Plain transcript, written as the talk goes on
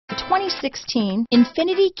2016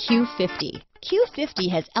 Infiniti Q50. Q50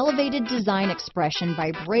 has elevated design expression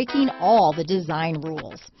by breaking all the design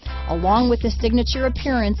rules. Along with the signature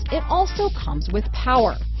appearance, it also comes with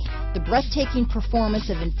power. The breathtaking performance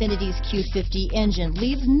of Infiniti's Q50 engine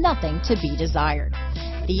leaves nothing to be desired.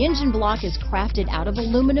 The engine block is crafted out of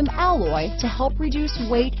aluminum alloy to help reduce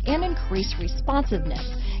weight and increase responsiveness,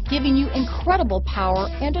 giving you incredible power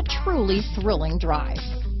and a truly thrilling drive.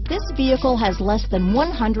 This vehicle has less than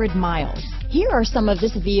 100 miles. Here are some of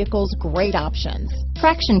this vehicle's great options: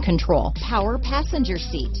 traction control, power passenger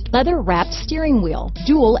seat, leather-wrapped steering wheel,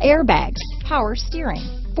 dual airbags, power steering,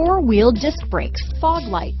 four-wheel disc brakes, fog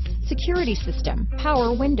lights, security system,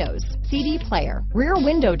 power windows, CD player, rear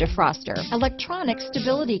window defroster, electronic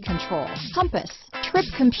stability control, compass, trip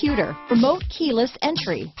computer, remote keyless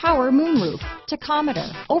entry, power moonroof, tachometer,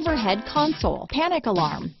 overhead console, panic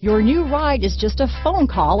alarm. Your new ride is just a phone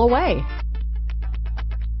call away.